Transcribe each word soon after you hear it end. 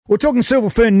We're talking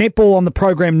Silver Fern netball on the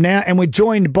program now, and we're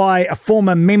joined by a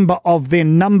former member of their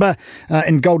number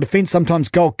in goal defence, sometimes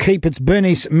goal keep. It's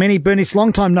Bernice Mini. Bernice,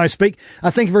 long time no speak.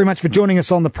 Thank you very much for joining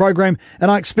us on the program, and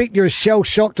I expect you're as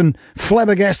shell-shocked and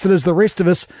flabbergasted as the rest of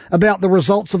us about the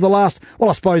results of the last,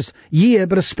 well, I suppose, year,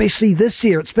 but especially this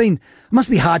year. It must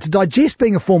be hard to digest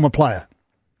being a former player.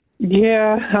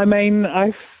 Yeah, I mean,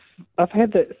 I've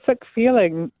had that sick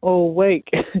feeling all week,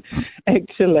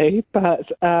 actually, but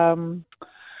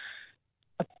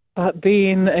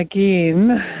then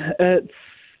again, it's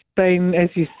been, as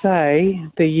you say,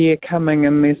 the year coming,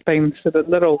 and there's been sort of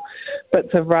little bits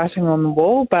of writing on the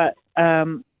wall. But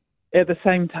at the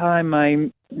same time,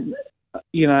 I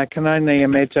can only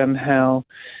imagine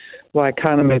I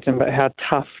can't imagine, but how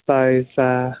tough those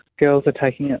girls are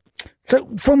taking it. So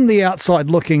from the outside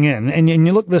looking in, and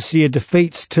you look this year,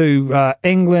 defeats to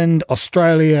England,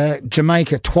 Australia,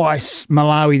 Jamaica twice,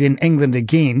 Malawi, then England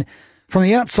again. From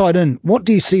the outside in, what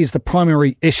do you see as the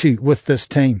primary issue with this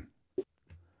team?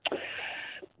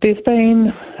 There's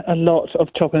been a lot of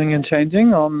chopping and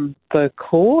changing on the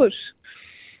court,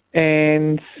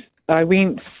 and I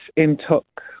went and took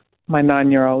my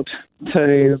 9-year-old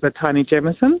to the Tiny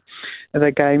Jamison,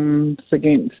 the games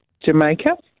against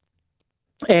Jamaica,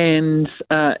 and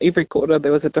every quarter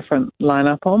there was a different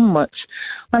lineup on, which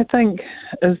I think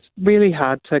is really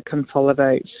hard to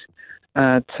consolidate.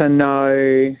 To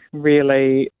know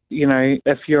really,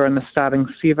 if you're in the starting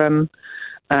 7,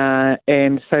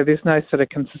 and so there's no sort of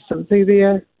consistency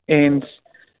there. And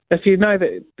if you know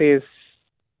that there's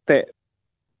that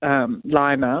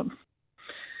lineup,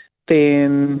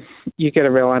 then you get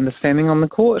a real understanding on the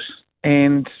court,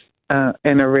 and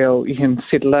you can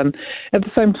settle in. At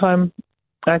the same time,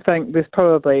 I think there's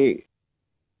probably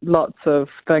lots of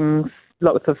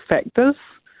factors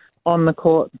on the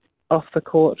court, off the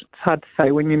court. It's hard to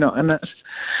say when you're not in it.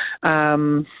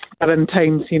 But in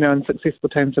teams, in successful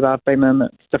teams that I've been in,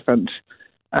 it's different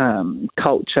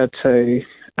culture to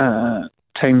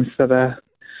teams that are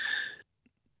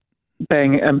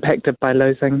being impacted by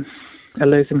losing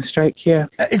streak, yeah.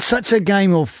 It's such a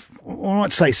game of, I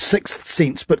won't say sixth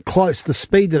sense, but close. The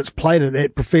speed that it's played at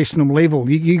that professional level,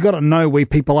 you got to know where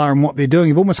people are and what they're doing.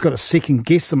 You've almost got to second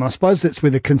guess them. I suppose that's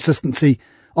where the consistency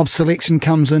of selection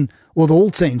comes in with all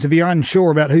teams. If you're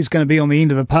unsure about who's going to be on the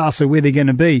end of the pass or where they're going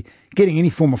to be, getting any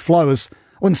form of flow is,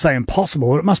 I wouldn't say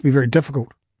impossible, but it must be very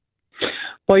difficult.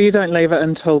 Well, you don't leave it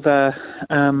until the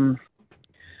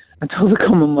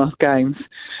Commonwealth Games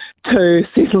to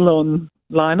settle on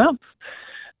lineups.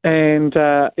 And,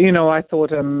 I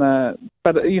thought in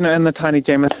the Tiny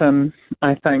Jamison,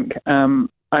 I think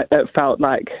it felt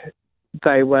like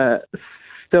they were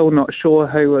still not sure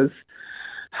who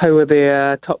were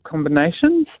their top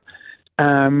combinations.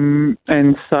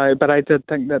 But I did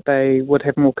think that they would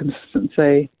have more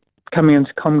consistency coming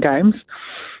into Com Games.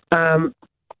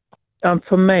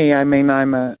 For me, I mean,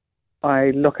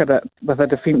 I look at it with a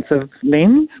defensive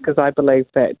lens because I believe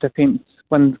that defence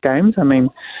wins games. I mean,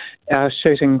 our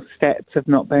shooting stats have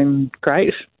not been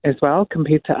great as well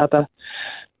compared to other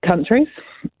countries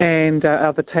and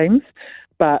other teams,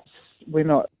 but we're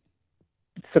not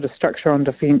sort of structure on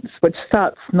defence, which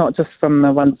starts not just from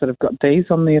the ones that have got Ds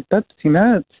on their bibs,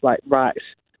 it's like right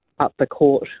up the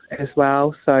court as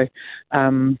well. So,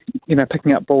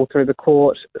 picking up ball through the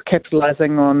court,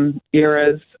 capitalising on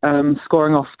errors,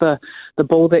 scoring off the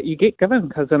ball that you get given,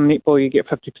 because in netball you get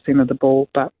 50% of the ball,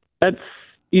 but it's,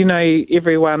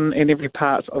 everyone in every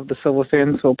part of the Silver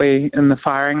Ferns will be in the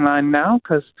firing line now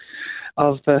because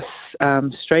of this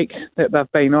streak that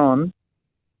they've been on.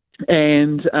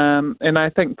 And I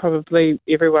think probably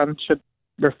everyone should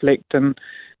reflect and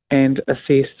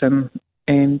assess and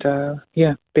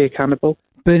be accountable.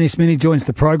 Bernice Mini joins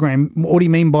the program. What do you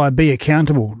mean by be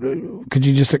accountable? Could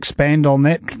you just expand on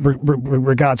that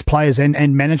regards players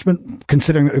and management,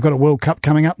 considering that we've got a World Cup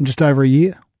coming up in just over a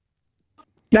year?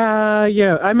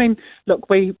 I mean, look,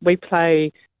 we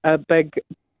play a big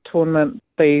tournament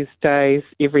these days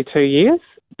every 2 years,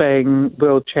 being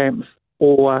World Champs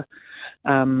or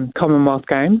Commonwealth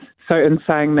Games. So in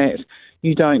saying that,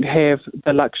 you don't have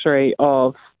the luxury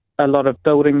of a lot of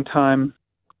building time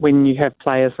when you have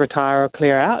players retire or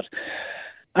clear out.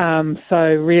 So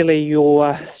really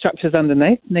your structures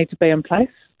underneath need to be in place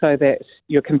so that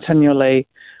you're continually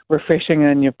refreshing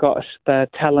and you've got the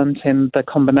talent and the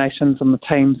combinations and the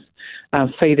teams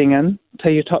feeding in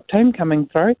to your top team coming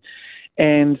through.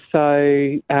 And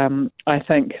so I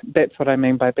think that's what I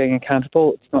mean by being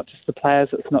accountable. It's not just the players,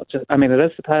 it is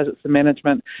the players, it's the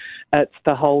management, it's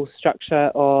the whole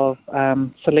structure of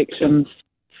selections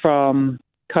from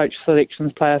coach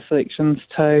selections, player selections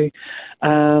to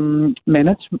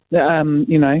manage,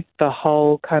 the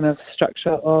whole kind of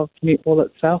structure of netball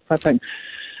itself. I think,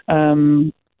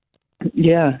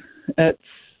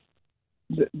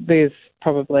 there's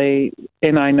probably,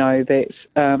 and I know that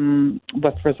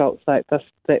with results like this,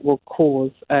 that will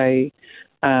cause a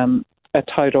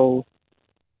total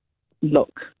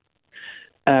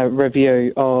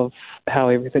review of how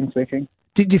everything's working.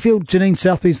 Do you feel Janine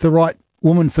Southby's the right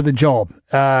woman for the job?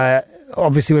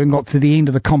 Obviously, we haven't got to the end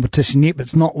of the competition yet, but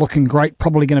it's not looking great.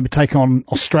 Probably going to take on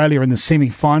Australia in the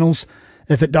semi-finals.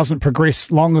 If it doesn't progress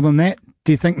longer than that,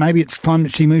 do you think maybe it's time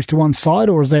that she moves to one side,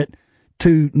 or is that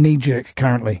too knee-jerk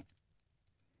currently?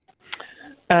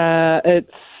 I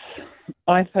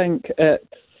think it's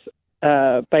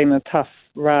been a tough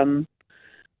run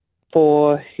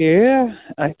for her.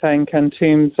 I think in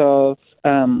terms of,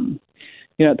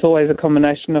 it's always a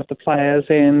combination of the players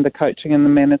and the coaching and the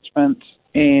management.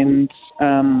 And,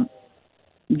 I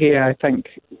think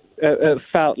it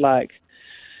felt like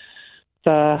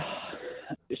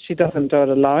she doesn't do it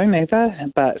alone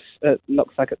either, but it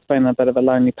looks like it's been a bit of a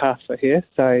lonely path for her.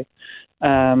 So,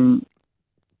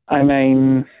 if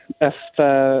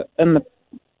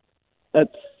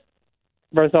it's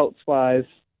results-wise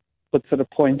would sort of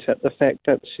point at the fact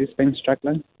that she's been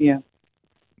struggling. Yeah.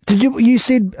 Did you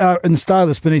said in the start of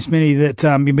this, Bernice Mini, that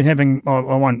you've been having, I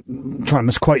won't try and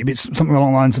misquote you, but something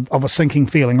along the lines of a sinking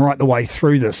feeling right the way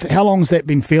through this. How long has that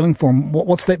been feeling for?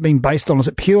 What's that been based on? Is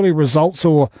it purely results,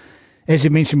 or, as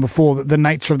you mentioned before, the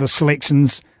nature of the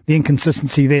selections, the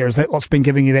inconsistency there? Is that what's been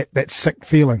giving you that sick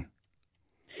feeling?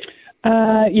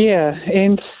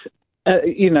 And,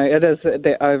 it is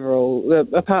the overall,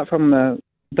 apart from the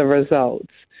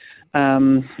results,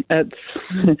 it's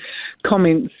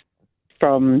comments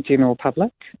from general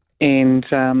public and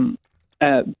to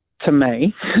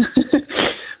me,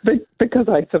 because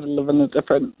I sort of live in a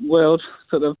different world,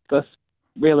 sort of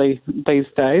these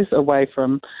days, away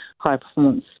from high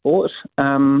performance sport,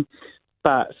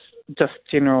 but just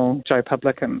general Joe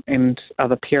Public and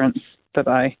other parents that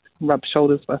I rub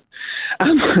shoulders with.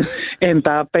 And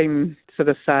they've been sort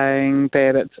of saying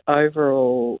that it's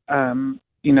overall,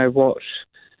 what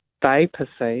they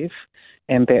perceive,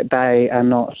 and that they are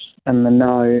not in the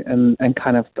know and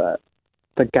kind of the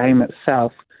game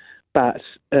itself, but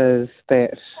is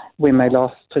that when they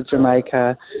lost to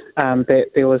Jamaica,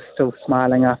 that there was still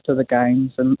smiling after the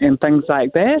games and things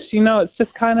like that. It's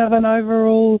just kind of an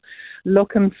overall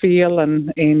look and feel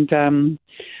and in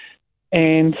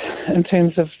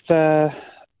terms of the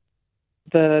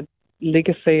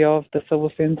legacy of the Silver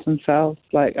Ferns themselves,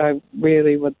 like it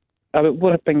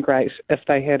would have been great if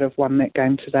they had have won that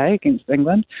game today against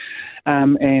England,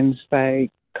 and they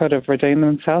could have redeemed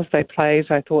themselves. They played,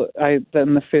 I thought, in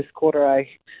the first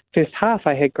half,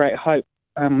 I had great hope.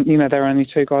 They were only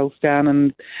 2 goals down,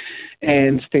 and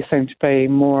there seemed to be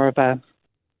more of a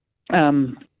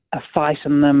fight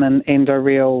in them and a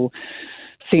real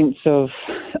sense of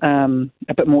a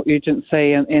bit more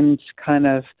urgency and kind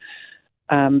of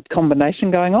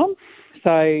combination going on.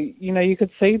 So, you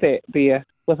could see that there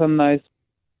within the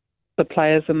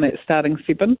players in that starting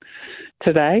 7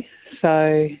 today.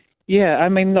 So,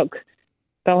 look,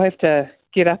 they'll have to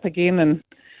get up again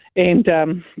and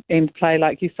play,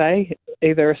 like you say,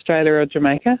 either Australia or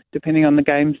Jamaica, depending on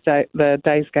the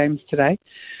day's games today.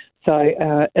 So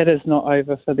it is not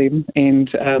over for them, and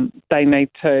they need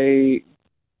to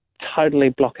totally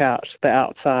block out the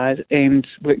outside and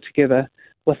work together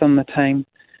within the team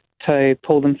to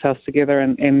pull themselves together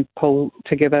and pull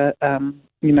together,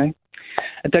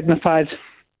 a dignified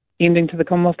ending to the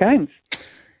Commonwealth Games.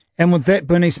 And with that,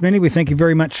 Bernice Mini, we thank you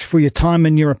very much for your time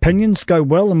and your opinions. Go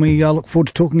well, and we look forward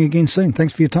to talking again soon.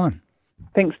 Thanks for your time.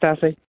 Thanks, Darcy.